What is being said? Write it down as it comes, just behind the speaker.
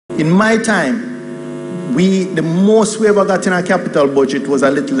In my time, the most we ever got in our capital budget was a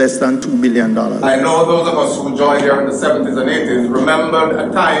little less than $2 billion. I know those of us who joined here in the 70s and 80s remembered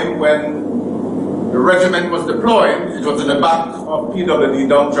a time when the regiment was deployed. It was in the back of PWD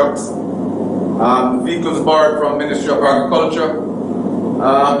dump trucks, vehicles borrowed from Ministry of Agriculture.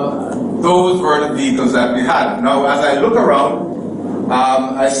 Those were the vehicles that we had. Now, as I look around,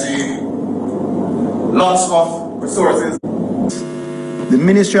 I see lots of resources. The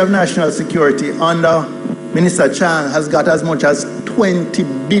Ministry of National Security under Minister Chang has got as much as $20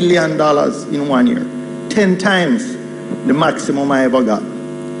 billion in 1 year, 10 times the maximum I ever got.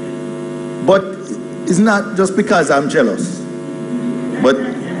 But it's not just because I'm jealous, but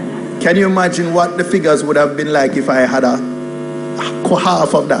can you imagine what the figures would have been like if I had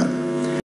half of that?